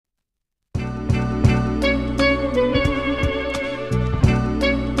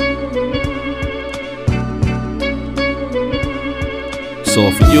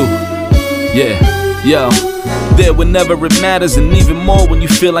You, yeah, yo. There whenever it matters, and even more when you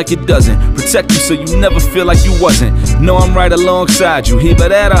feel like it doesn't. Protect you so you never feel like you wasn't. Know I'm right alongside you. Either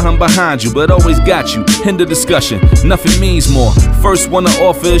that or I'm behind you, but always got you. End the discussion, nothing means more. First one to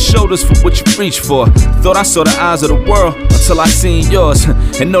offer is shoulders for what you reach for. Thought I saw the eyes of the world until I seen yours.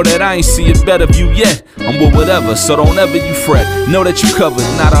 And know that I ain't see a better view yet. I'm with whatever, so don't ever you fret. Know that you covered,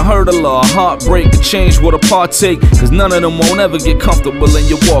 not a hurt, a law, a heartbreak, a change, what a partake. Cause none of them won't ever get comfortable in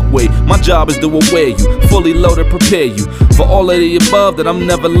your walkway. My job is to aware you, fully loaded, prepare you for all of the above that I'm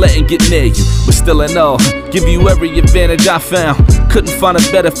never letting get near you. But still in all, give you every advantage I found. Couldn't find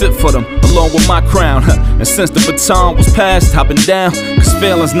a better fit for them, along with my crown. And since the baton was passed, hopping down. Cause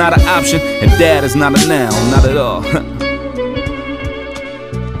failing's not an option, and dad is not a noun, not at all.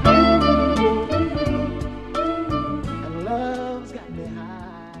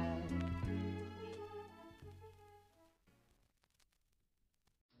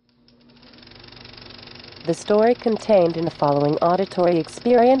 The story contained in the following auditory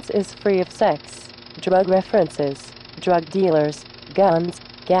experience is free of sex, drug references, drug dealers, guns,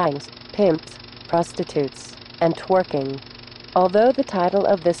 gangs, pimps, prostitutes, and twerking. Although the title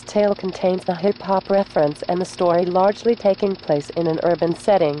of this tale contains the hip-hop reference and the story largely taking place in an urban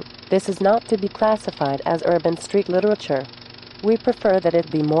setting, this is not to be classified as urban street literature. We prefer that it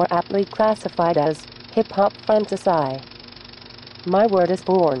be more aptly classified as hip-hop fantasy. My word is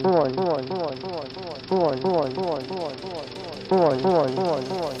born.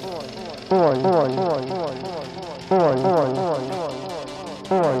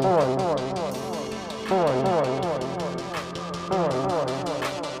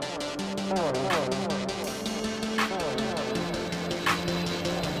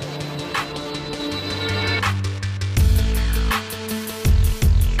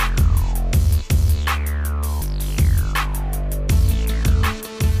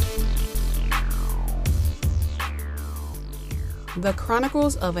 The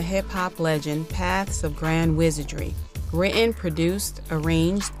Chronicles of a Hip-Hop Legend, Paths of Grand Wizardry. Written, produced,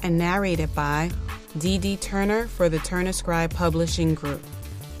 arranged, and narrated by D.D. Turner for the Turner Scribe Publishing Group.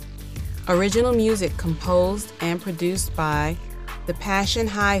 Original music composed and produced by The Passion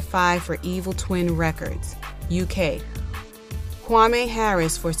Hi-Fi for Evil Twin Records, UK. Kwame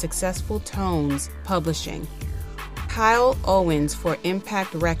Harris for Successful Tones Publishing. Kyle Owens for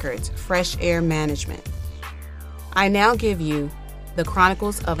Impact Records, Fresh Air Management. I now give you The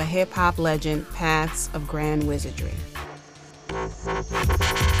Chronicles of a Hip-Hop Legend, Paths of Grand Wizardry.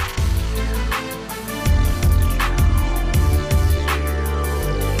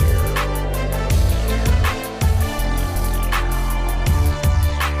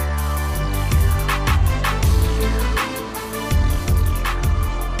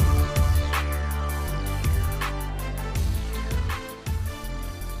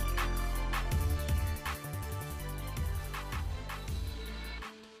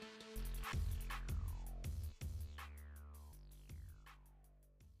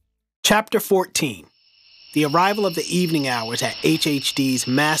 Chapter 14. The arrival of the evening hours at HHD's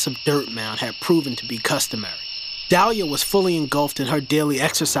massive dirt mound had proven to be customary. Dahlia was fully engulfed in her daily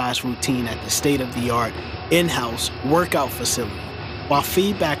exercise routine at the state-of-the-art in-house workout facility, while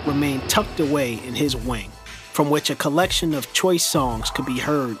feedback remained tucked away in his wing, from which a collection of choice songs could be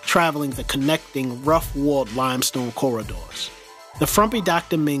heard traveling the connecting rough-walled limestone corridors. The frumpy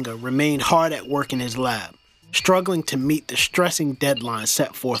Dr. Minga remained hard at work in his lab, struggling to meet the stressing deadlines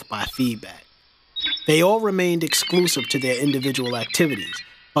set forth by feedback. They all remained exclusive to their individual activities,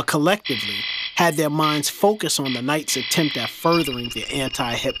 but collectively had their minds focused on the night's attempt at furthering the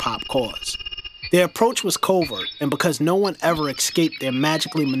anti-hip-hop cause. Their approach was covert, and because no one ever escaped their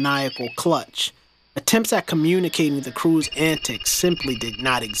magically maniacal clutch, attempts at communicating the crew's antics simply did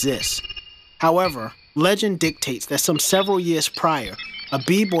not exist. However, legend dictates that some several years prior, a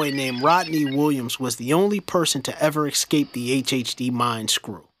b-boy named Rodney Williams was the only person to ever escape the HHD mind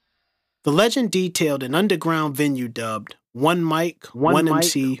screw. The legend detailed an underground venue dubbed One Mic, One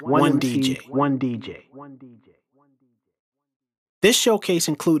MC, One DJ. This showcase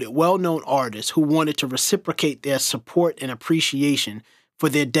included well-known artists who wanted to reciprocate their support and appreciation for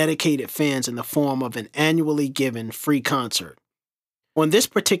their dedicated fans in the form of an annually given free concert. On this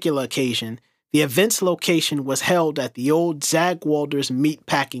particular occasion, the event's location was held at the old Zag Walder's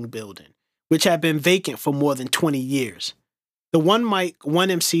Meatpacking Building, which had been vacant for more than 20 years. The One Mic, One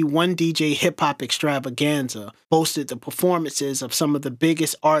MC, One DJ hip-hop extravaganza boasted the performances of some of the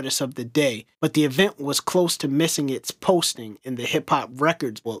biggest artists of the day, but the event was close to missing its posting in the hip-hop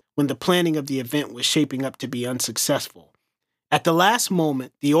records book when the planning of the event was shaping up to be unsuccessful. At the last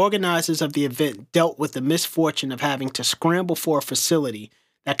moment, the organizers of the event dealt with the misfortune of having to scramble for a facility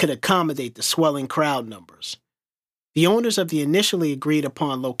that could accommodate the swelling crowd numbers. The owners of the initially agreed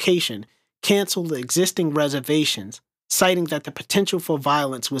upon location canceled the existing reservations, citing that the potential for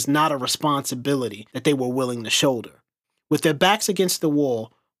violence was not a responsibility that they were willing to shoulder. With their backs against the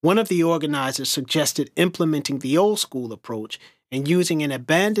wall, one of the organizers suggested implementing the old-school approach and using an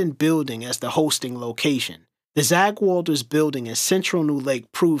abandoned building as the hosting location. The Zagwalders building in central New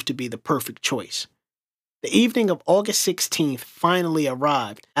Lake proved to be the perfect choice. The evening of August 16th finally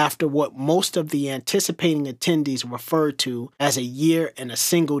arrived after what most of the anticipating attendees referred to as a year and a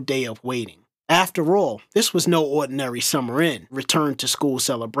single day of waiting. After all, this was no ordinary summer inn, return to school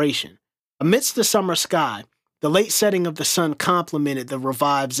celebration. Amidst the summer sky, the late setting of the sun complemented the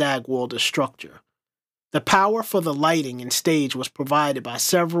revived Zagwalder structure. The power for the lighting and stage was provided by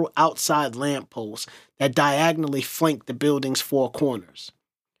several outside lampposts that diagonally flanked the building's four corners.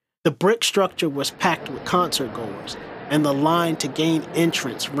 The brick structure was packed with concertgoers, and the line to gain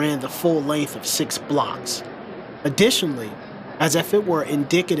entrance ran the full length of 6 blocks. Additionally, as if it were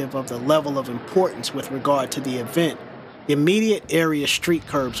indicative of the level of importance with regard to the event, the immediate area street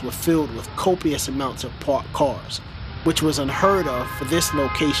curbs were filled with copious amounts of parked cars, which was unheard of for this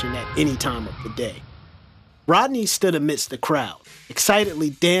location at any time of the day. Rodney stood amidst the crowd, excitedly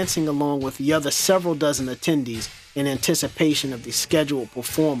dancing along with the other several dozen attendees in anticipation of the scheduled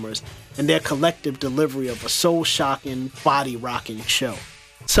performers and their collective delivery of a soul-shocking, body-rocking show.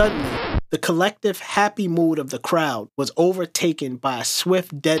 Suddenly, the collective happy mood of the crowd was overtaken by a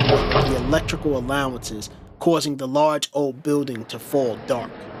swift deadening of the electrical allowances, causing the large old building to fall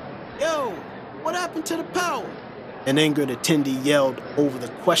dark. "Yo, what happened to the power?" an angered attendee yelled over the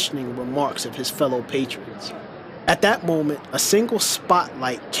questioning remarks of his fellow patrons. At that moment, a single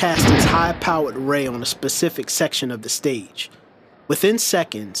spotlight cast its high-powered ray on a specific section of the stage. Within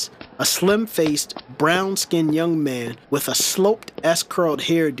seconds, a slim-faced, brown-skinned young man with a sloped S-curled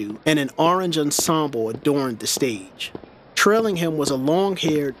hairdo and an orange ensemble adorned the stage. Trailing him was a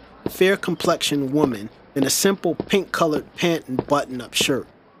long-haired, fair-complexioned woman in a simple pink-colored pant and button-up shirt.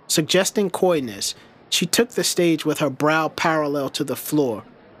 Suggesting coyness, she took the stage with her brow parallel to the floor,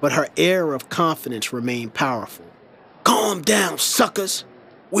 but her air of confidence remained powerful. "Calm down, suckers.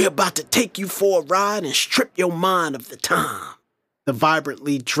 We're about to take you for a ride and strip your mind of the time," the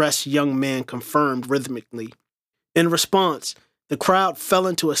vibrantly dressed young man confirmed rhythmically. In response, the crowd fell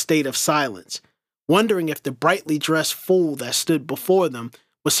into a state of silence, wondering if the brightly dressed fool that stood before them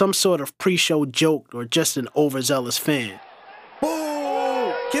was some sort of pre-show joke or just an overzealous fan.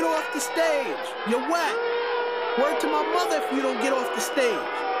 "Boo! Get off the stage! You're whack! Word to my mother if you don't get off the stage!"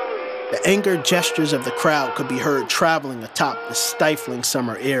 The angered gestures of the crowd could be heard traveling atop the stifling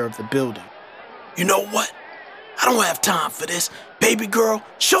summer air of the building. "You know what? I don't have time for this. Baby girl,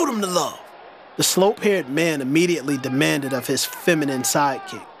 show them the love," the slope-haired man immediately demanded of his feminine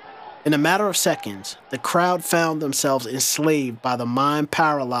sidekick. In a matter of seconds, the crowd found themselves enslaved by the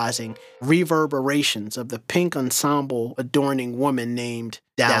mind-paralyzing reverberations of the pink ensemble adorning woman named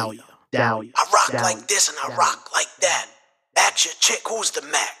Dahlia. "I rock like this and I rock like that. Ask your chick who's the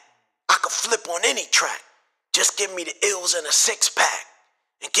Mac. I could flip on any track. Just give me the ills and a 6-pack.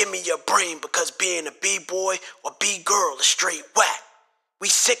 And give me your brain because being a B-boy or B-girl is straight whack. We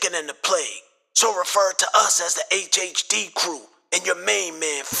sicker than the plague, so refer to us as the HHD crew and your main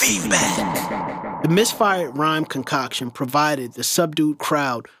man, Feedback." The misfired rhyme concoction provided the subdued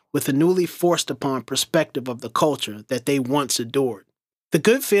crowd with a newly forced-upon perspective of the culture that they once adored. The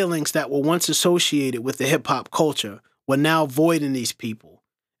good feelings that were once associated with the hip-hop culture were now void in these people.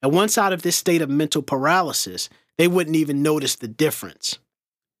 And once out of this state of mental paralysis, they wouldn't even notice the difference.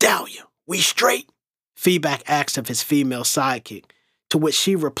 "Dahlia, we straight?" Feedback asked of his female sidekick, to which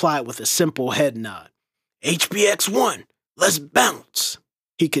she replied with a simple head nod. "HBX1, let's bounce,"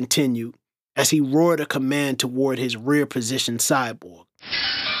 he continued, as he roared a command toward his rear-positioned cyborg.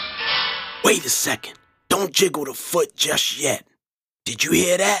 "Wait a second, don't jiggle the foot just yet. Did you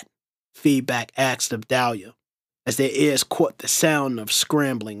hear that?" Feedback asked of Dahlia, as their ears caught the sound of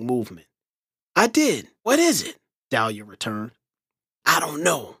scrambling movement. "I did. What is it?" Dahlia returned. "I don't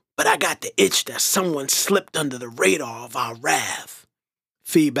know, but I got the itch that someone slipped under the radar of our wrath,"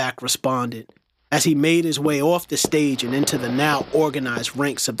 Feedback responded, as he made his way off the stage and into the now organized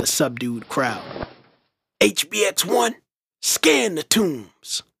ranks of the subdued crowd. "HBX1, scan the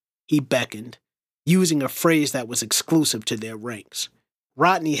tombs," he beckoned, using a phrase that was exclusive to their ranks.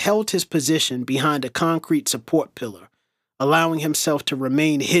 Rodney held his position behind a concrete support pillar, allowing himself to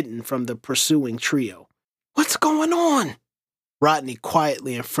remain hidden from the pursuing trio. "What's going on?" Rodney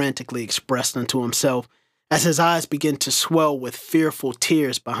quietly and frantically expressed unto himself as his eyes began to swell with fearful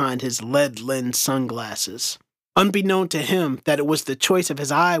tears behind his lead-lensed sunglasses. unbeknown to him that it was the choice of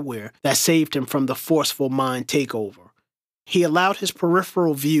his eyewear that saved him from the forceful mind takeover. He allowed his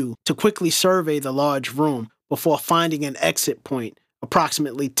peripheral view to quickly survey the large room before finding an exit point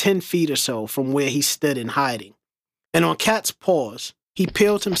approximately 10 feet or so from where he stood in hiding. And on cat's paws, he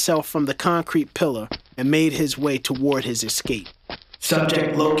peeled himself from the concrete pillar and made his way toward his escape.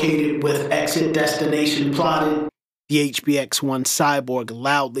 Subject located with exit destination plotted, the HBX-1 cyborg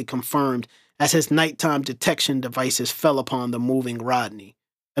loudly confirmed as his nighttime detection devices fell upon the moving Rodney.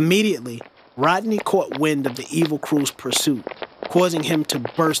 Immediately, Rodney caught wind of the evil crew's pursuit, causing him to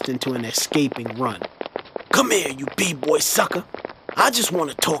burst into an escaping run. "Come here, you b-boy sucker. I just want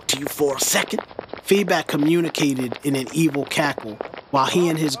to talk to you for a second." Feedback communicated in an evil cackle while he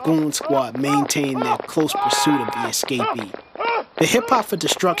and his goon squad maintained their close pursuit of the escapee. The Hip Hop for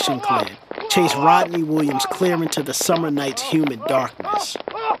Destruction clan chased Rodney Williams clear into the summer night's humid darkness.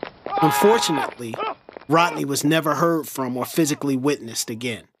 Unfortunately, Rodney was never heard from or physically witnessed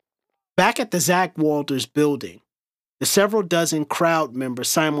again. Back at the Zach Walters building, the several dozen crowd members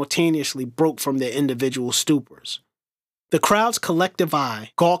simultaneously broke from their individual stupors. The crowd's collective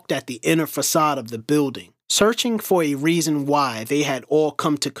eye gawked at the inner facade of the building, searching for a reason why they had all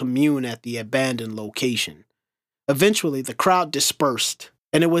come to commune at the abandoned location. Eventually, the crowd dispersed,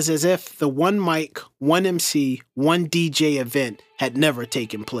 and it was as if the one mic, one MC, one DJ event had never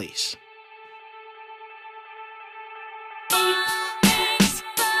taken place.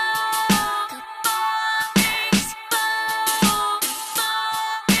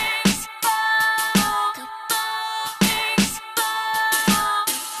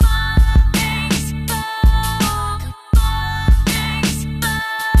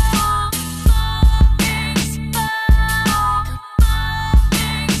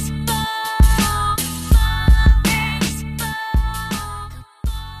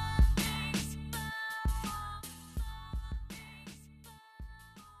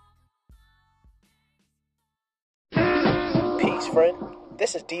 Friend,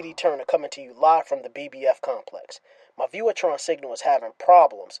 this is DD Turner coming to you live from the BBF complex. My Viewertron signal is having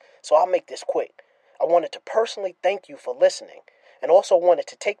problems, so I'll make this quick. I wanted to personally thank you for listening, and also wanted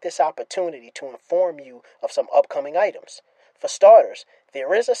to take this opportunity to inform you of some upcoming items. For starters,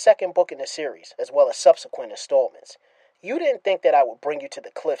 there is a second book in the series, as well as subsequent installments. You didn't think that I would bring you to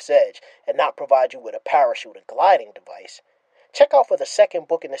the cliff's edge and not provide you with a parachute or gliding device. Check out for the second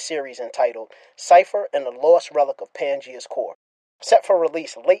book in the series entitled Cypher and the Lost Relic of Pangea's Core, set for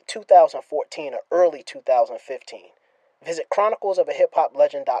release late 2014 or early 2015. Visit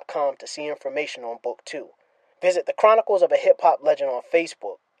chroniclesofahiphoplegend.com to see information on Book 2. Visit the Chronicles of a Hip Hop Legend on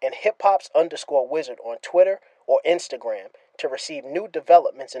Facebook and hiphops_wizard on Twitter or Instagram to receive new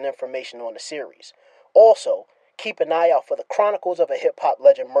developments and information on the series. Also, keep an eye out for the Chronicles of a Hip Hop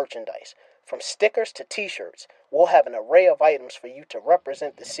Legend merchandise. From stickers to t-shirts, we'll have an array of items for you to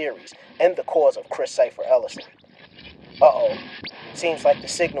represent the series and the cause of Chris Cypher Ellison. Uh-oh, seems like the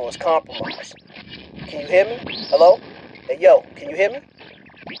signal is compromised. Can you hear me? Hello? Hey, yo, can you hear me?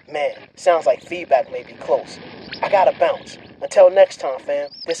 Man, sounds like feedback may be close. I gotta bounce. Until next time, fam,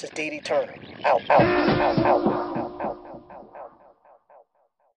 this is DD Turner. Out, out, out, out, out, out, out.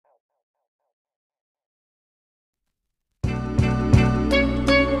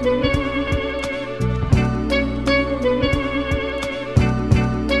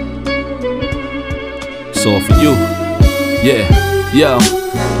 It's all for you. Yeah, yo.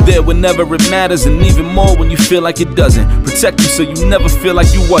 There whenever it matters, and even more when you feel like it doesn't. Protect you so you never feel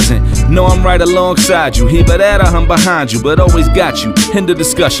like you wasn't. Know I'm right alongside you, either that or I'm behind you, but always got you. End of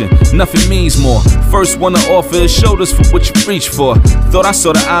discussion, nothing means more. First one to offer is shoulders for what you reach for. Thought I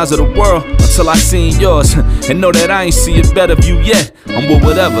saw the eyes of the world until I seen yours. And know that I ain't see a better view yet. I'm with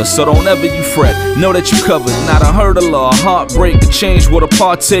whatever, so don't ever you fret. Know that you covered, not a hurdle or a heartbreak. A change what a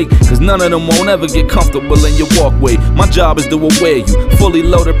partake, cause none of them won't ever get comfortable in your walkway. My job is to aware you, fully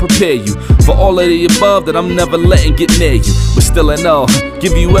loaded, prepare you for all of the above that I'm never letting get near you. But still in all,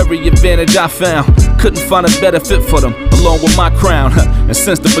 give you every advantage I found. Couldn't find a better fit for them, along with my crown. And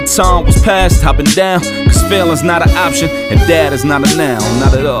since the baton was passed, I've been down, cause failing's not an option, and dad is not a noun,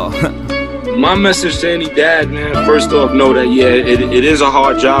 not at all. My message to any dad, man, first off, know that, yeah, it is a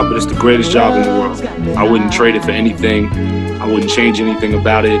hard job, but it's the greatest job in the world. I wouldn't trade it for anything. I wouldn't change anything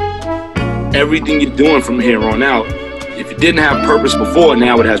about it. Everything you're doing from here on out, if it didn't have purpose before,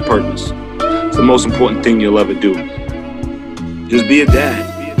 now it has purpose. It's the most important thing you'll ever do. Just be a dad.